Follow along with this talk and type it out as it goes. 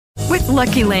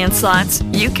Lucky Land Slots,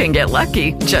 you can get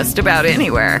lucky just about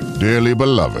anywhere. Dearly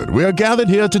beloved, we are gathered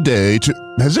here today to...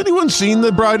 Has anyone seen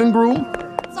the bride and groom?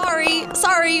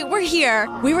 Sorry, we're here.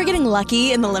 We were getting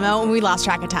lucky in the limo and we lost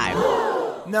track of time.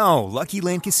 No, Lucky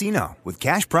Land Casino, with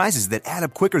cash prizes that add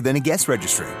up quicker than a guest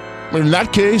registry. In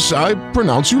that case, I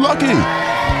pronounce you lucky.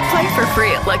 Play for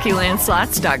free at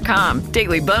LuckyLandSlots.com.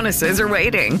 Daily bonuses are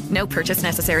waiting. No purchase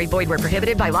necessary. Void where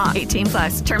prohibited by law.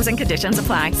 18+. Terms and conditions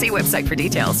apply. See website for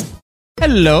details.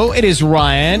 Hello, it is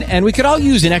Ryan, and we could all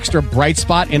use an extra bright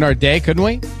spot in our day, couldn't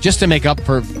we? Just to make up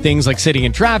for things like sitting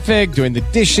in traffic, doing the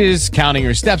dishes, counting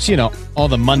your steps, you know, all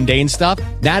the mundane stuff.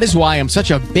 That is why I'm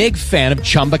such a big fan of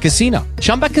Chumba Casino.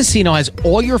 Chumba Casino has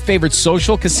all your favorite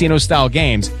social casino-style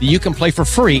games that you can play for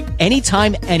free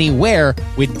anytime, anywhere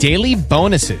with daily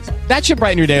bonuses. That should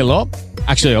brighten your day a little.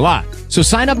 Actually, a lot. So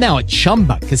sign up now at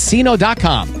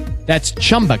ChumbaCasino.com. That's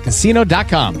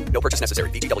ChumbaCasino.com. No purchase necessary.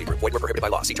 VGW Group. Void where prohibited by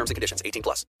law. See terms and conditions.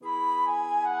 18+.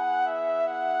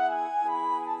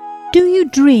 Do you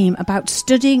dream about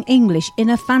studying English in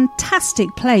a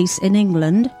fantastic place in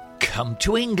England? Come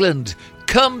to England.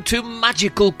 Come to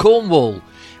magical Cornwall.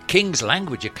 King's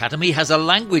Language Academy has a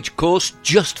language course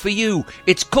just for you.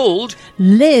 It's called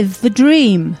Live the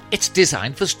Dream. It's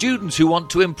designed for students who want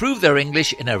to improve their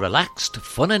English in a relaxed,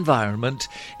 fun environment,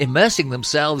 immersing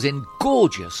themselves in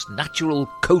gorgeous, natural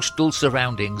coastal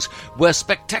surroundings where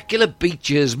spectacular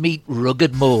beaches meet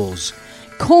rugged moors.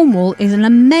 Cornwall is an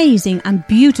amazing and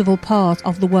beautiful part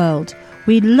of the world.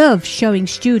 We love showing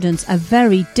students a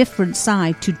very different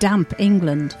side to damp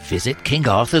England. Visit King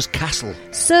Arthur's Castle.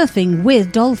 Surfing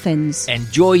with dolphins.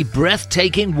 Enjoy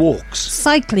breathtaking walks.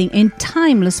 Cycling in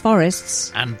timeless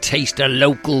forests. And taste a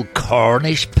local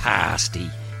Cornish pasty.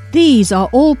 These are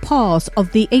all parts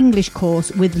of the English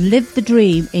course with Live the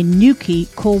Dream in Newquay,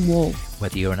 Cornwall.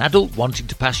 Whether you're an adult wanting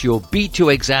to pass your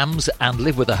B2 exams and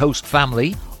live with a host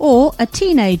family, or a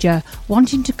teenager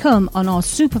wanting to come on our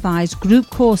supervised group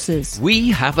courses,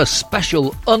 we have a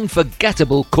special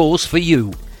unforgettable course for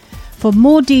you. For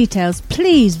more details,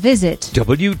 please visit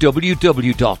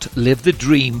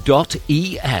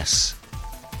www.livethedream.es.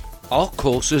 Our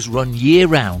courses run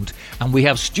year-round and we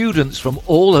have students from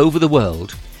all over the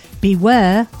world.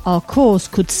 Beware, our course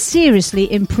could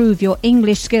seriously improve your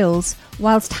English skills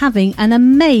whilst having an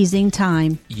amazing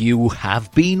time. You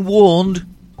have been warned.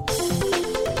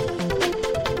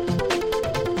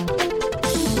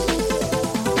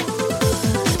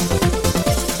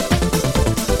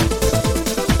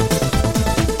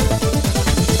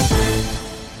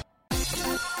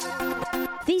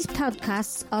 These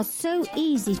podcasts are so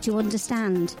easy to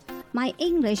understand. My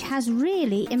English has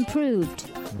really improved.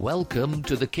 Welcome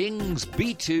to the King's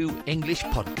B2 English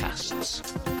Podcasts.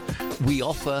 We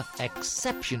offer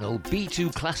exceptional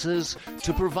B2 classes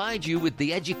to provide you with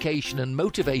the education and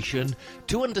motivation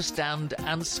to understand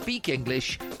and speak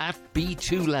English at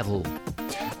B2 level.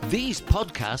 These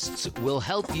podcasts will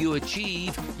help you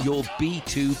achieve your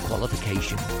B2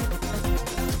 qualification.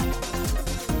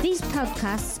 These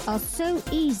podcasts are so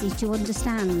easy to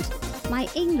understand. My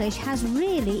English has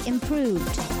really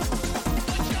improved.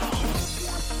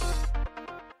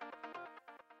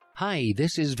 Hi,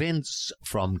 this is Vince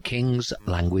from King's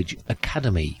Language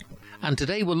Academy, and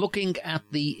today we're looking at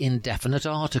the indefinite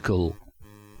article.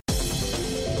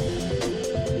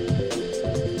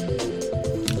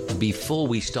 Before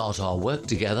we start our work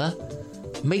together,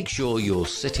 make sure you're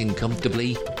sitting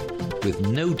comfortably with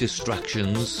no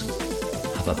distractions,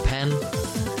 have a pen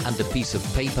and a piece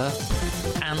of paper,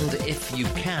 and if you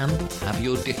can, have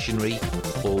your dictionary,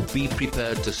 or be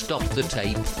prepared to stop the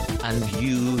tape and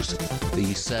use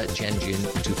the search engine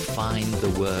to find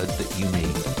the word that you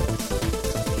need.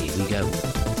 Here we go.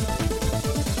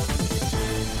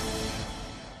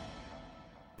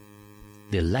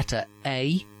 The letter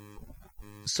A,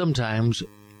 sometimes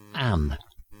an.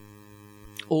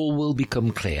 All will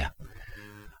become clear.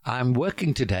 I'm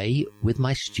working today with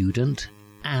my student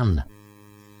Anne.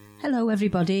 Hello,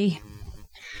 everybody.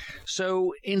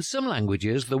 So, in some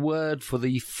languages, the word for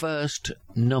the first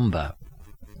number,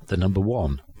 the number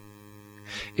 1,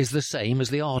 is the same as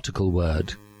the article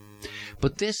word.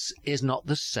 But this is not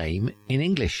the same in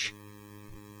English.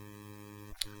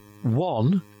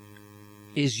 1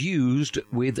 is used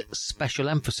with special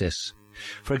emphasis.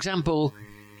 For example,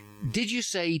 did you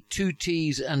say 2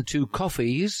 teas and 2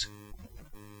 coffees?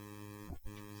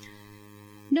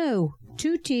 No,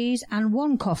 2 teas and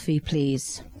 1 coffee,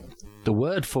 please. The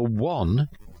word for 1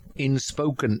 in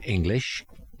spoken English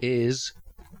is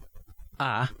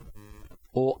a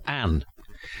or an.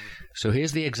 So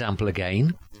here's the example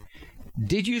again.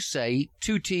 Did you say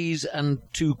 2 teas and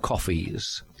 2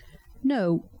 coffees?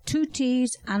 No, 2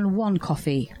 teas and 1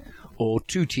 coffee. Or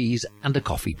 2 teas and a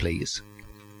coffee, please.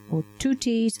 Or 2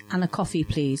 teas and a coffee,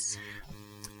 please.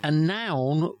 A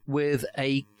noun with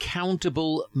a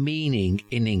countable meaning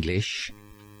in English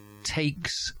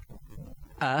takes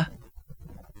a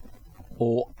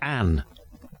or an.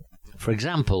 For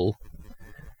example,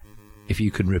 if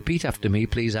you can repeat after me,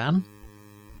 please, Anne.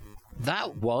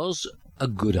 That was a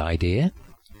good idea.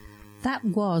 That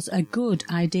was a good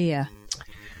idea.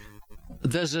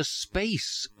 There's a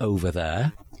space over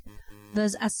there.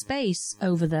 There's a space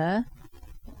over there.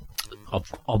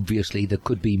 Obviously, there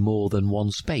could be more than one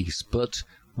space, but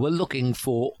we're looking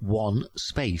for one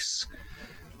space.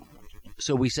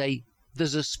 So we say,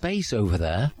 there's a space over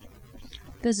there.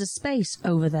 There's a space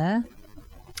over there.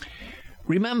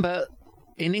 Remember,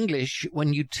 in English,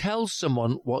 when you tell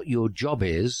someone what your job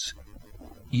is,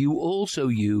 you also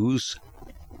use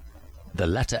the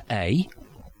letter A,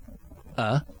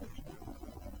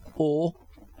 or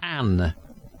an.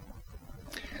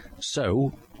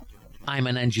 So, I'm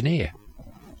an engineer.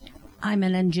 I'm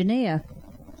an engineer.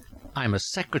 I'm a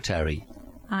secretary.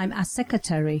 I'm a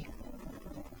secretary.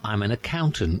 I'm an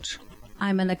accountant.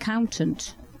 I'm an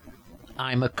accountant.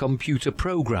 I'm a computer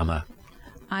programmer.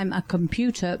 I'm a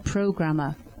computer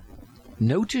programmer.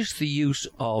 Notice the use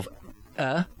of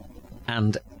a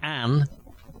and an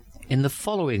in the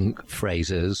following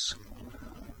phrases.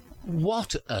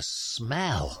 What a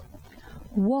smell!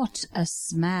 What a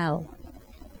smell!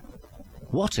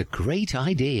 What a great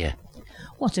idea!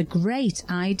 What a great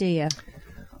idea!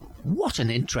 What an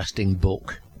interesting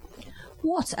book!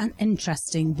 What an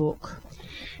interesting book!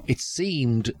 It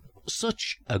seemed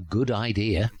such a good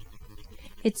idea.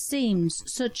 It seems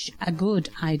such a good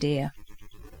idea.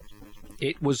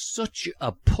 It was such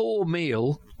a poor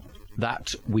meal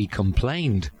that we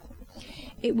complained.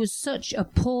 It was such a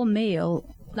poor meal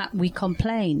that we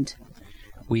complained.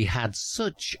 We had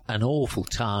such an awful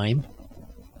time.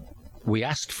 We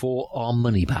asked for our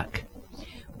money back.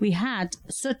 We had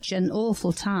such an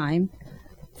awful time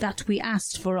that we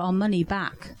asked for our money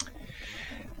back.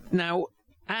 Now,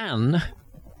 an,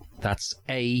 that's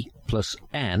A plus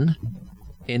N,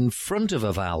 in front of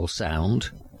a vowel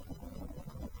sound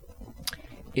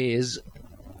is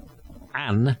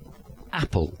an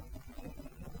apple,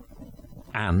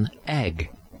 an egg,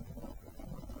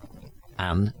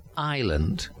 an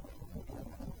island,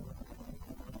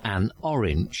 an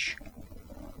orange,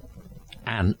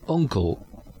 an uncle.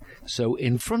 So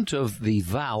in front of the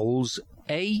vowels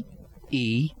A,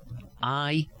 E,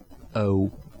 I,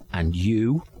 O and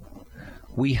U,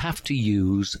 we have to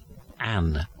use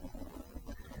an.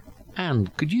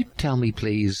 And could you tell me,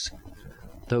 please,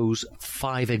 those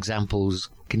 5 examples?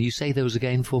 Can you say those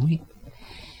again for me?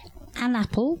 An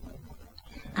apple,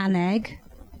 an egg,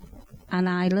 an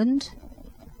island,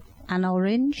 an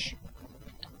orange,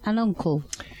 an uncle.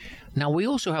 Now, we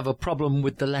also have a problem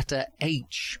with the letter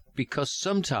H, because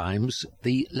sometimes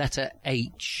the letter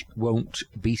H won't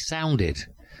be sounded.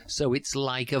 So it's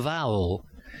like a vowel.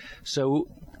 So,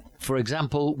 for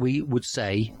example, we would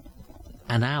say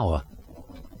an hour.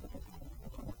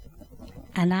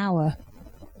 An hour.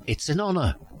 It's an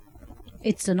honour.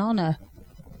 It's an honour.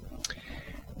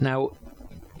 Now,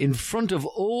 in front of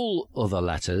all other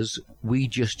letters, we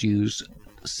just use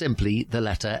simply the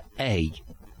letter A.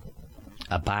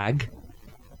 A bag.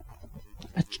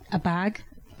 A bag.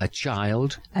 A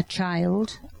child. A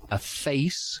child. A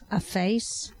face. A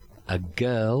face. A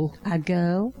girl. A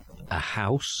girl. A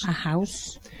house. A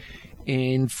house.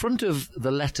 In front of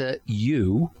the letter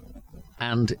U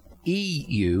and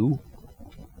EU,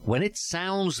 when it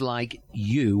sounds like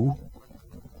U,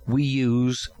 we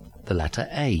use the letter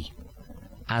A,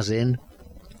 as in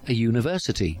a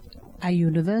university. A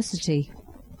university.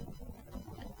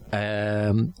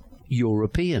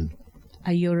 European.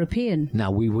 A European.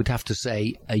 Now, we would have to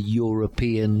say a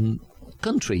European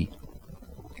country.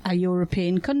 A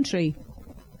European country.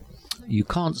 You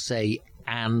can't say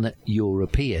an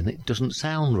European. It doesn't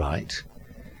sound right.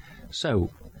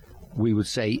 So, we would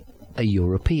say a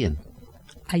European.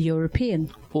 A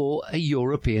European. Or a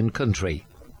European country.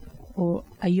 Or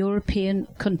a European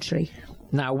country.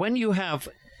 Now, when you have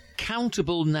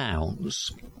countable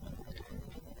nouns,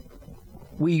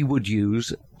 we would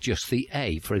use just the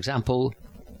A. For example,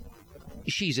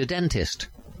 she's a dentist.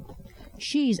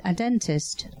 She's a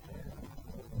dentist.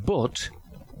 But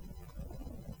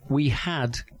we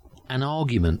had an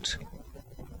argument.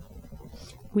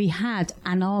 We had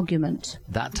an argument.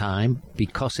 That time,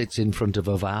 because it's in front of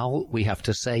a vowel, we have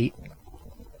to say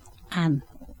an.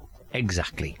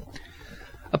 Exactly.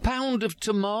 A pound of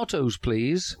tomatoes,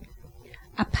 please.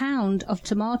 A pound of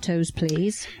tomatoes,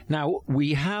 please. Now,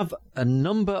 we have a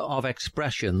number of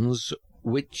expressions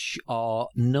which are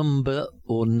number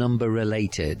or number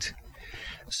related.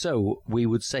 So we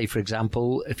would say, for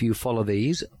example, if you follow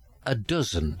these, a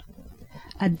dozen.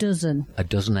 A dozen. A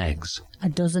dozen eggs. A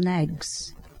dozen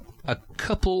eggs. A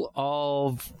couple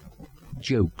of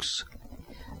jokes.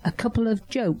 A couple of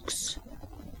jokes.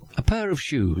 A pair of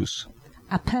shoes.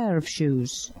 A pair of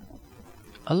shoes.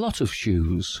 A lot of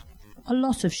shoes. A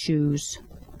lot of shoes.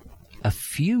 A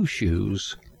few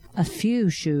shoes. A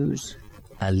few shoes.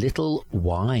 A little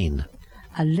wine.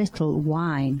 A little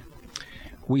wine.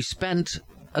 We spent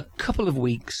a couple of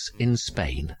weeks in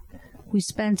Spain. We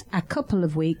spent a couple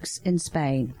of weeks in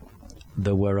Spain.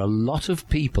 There were a lot of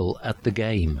people at the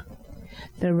game.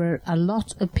 There were a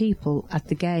lot of people at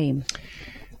the game.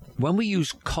 When we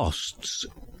use costs,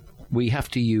 we have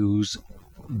to use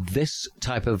this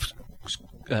type of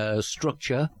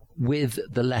structure with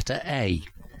the letter A.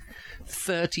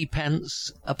 30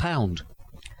 pence a pound.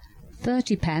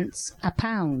 30 pence a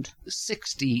pound.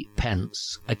 60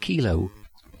 pence a kilo.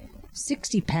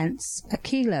 60 pence a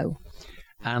kilo.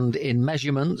 And in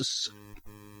measurements,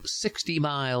 60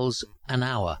 miles an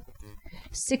hour.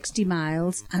 60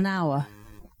 miles an hour.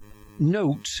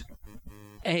 Note,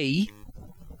 a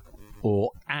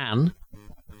or an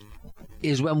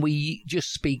is when we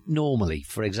just speak normally.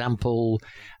 For example,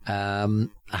 a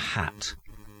hat.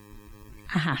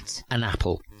 A hat. An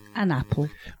apple. An apple.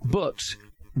 But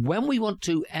when we want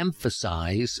to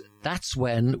emphasize, that's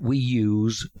when we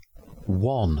use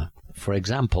one. For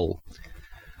example,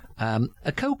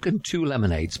 a Coke and 2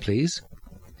 lemonades, please.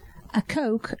 A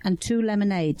Coke and 2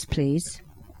 lemonades, please.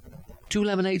 2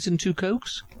 lemonades and 2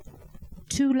 Cokes?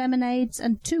 2 lemonades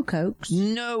and 2 Cokes?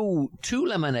 No, 2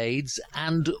 lemonades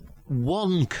and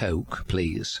 1 Coke,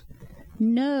 please.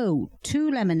 No,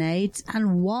 2 lemonades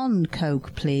and 1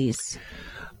 Coke, please.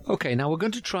 Okay, now we're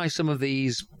going to try some of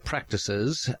these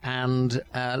practices, and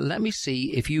let me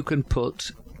see if you can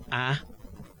put a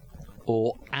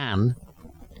or an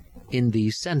in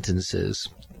these sentences.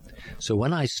 So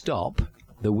when I stop,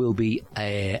 there will be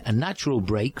a natural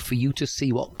break for you to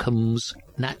see what comes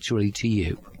naturally to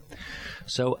you.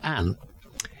 So, Anne,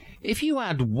 if you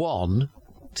add 1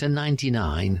 to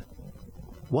 99,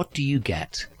 what do you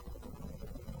get?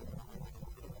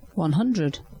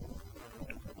 100.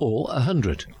 Or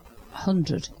 100.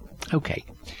 100. Okay.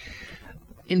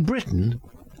 In Britain,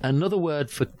 another word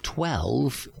for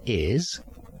 12 is...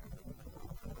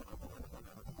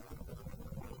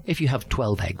 If you have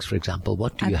 12 eggs, for example,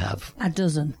 what do you have? A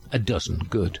dozen. A dozen,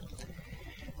 good.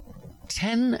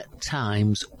 10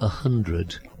 times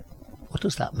 100. What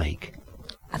does that make?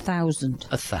 1,000.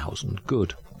 1,000,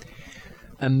 good.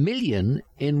 1,000,000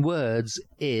 in words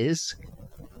is...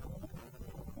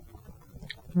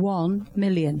 1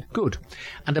 million. Good.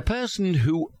 And a person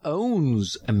who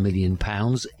owns £1 million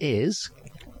is...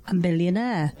 A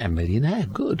millionaire. A millionaire,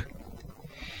 good.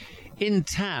 In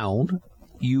town,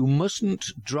 you mustn't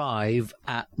drive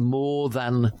at more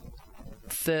than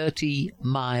 30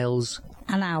 miles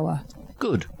an hour.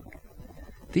 Good.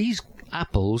 These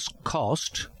apples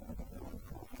cost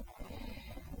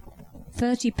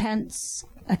 30 pence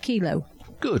a kilo.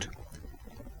 Good.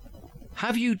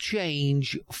 Have you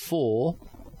change for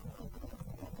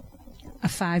a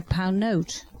 £5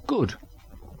 note? Good.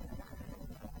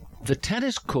 The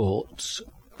tennis courts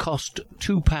cost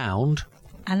 £2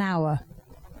 an hour.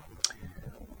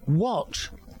 What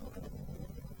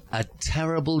a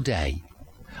terrible day.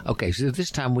 Okay, so this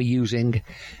time we're using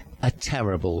a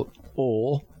terrible,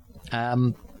 or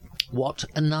what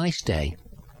a nice day.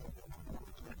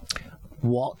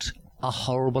 What a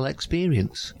horrible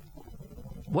experience.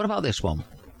 What about this one?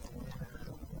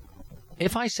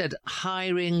 If I said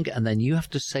hiring and then you have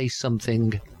to say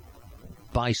something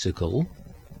bicycle,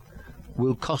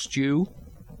 will cost you...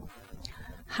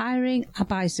 Hiring a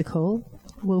bicycle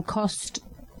will cost...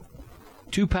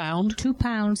 £2.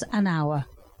 £2 an hour.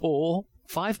 Or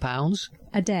 £5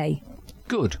 a day.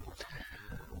 Good.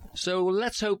 So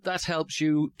let's hope that helps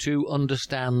you to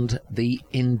understand the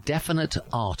indefinite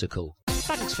article.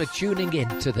 Thanks for tuning in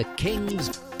to the King's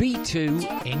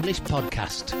B2 English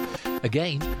Podcast.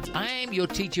 Again, I'm your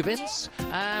teacher Vince,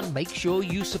 and make sure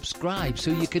you subscribe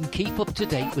so you can keep up to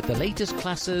date with the latest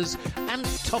classes and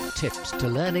top tips to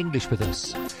learn English with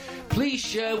us. Please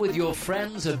share with your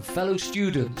friends and fellow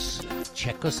students.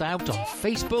 Check us out on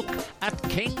Facebook at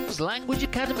King's Language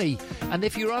Academy. And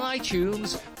if you're on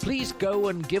iTunes, please go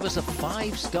and give us a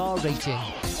 5-star rating.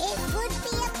 It would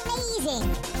be amazing.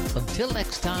 Until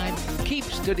next time, keep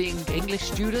studying English,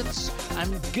 students,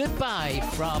 and goodbye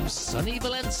from sunny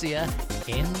Valencia,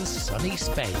 in sunny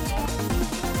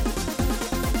Spain.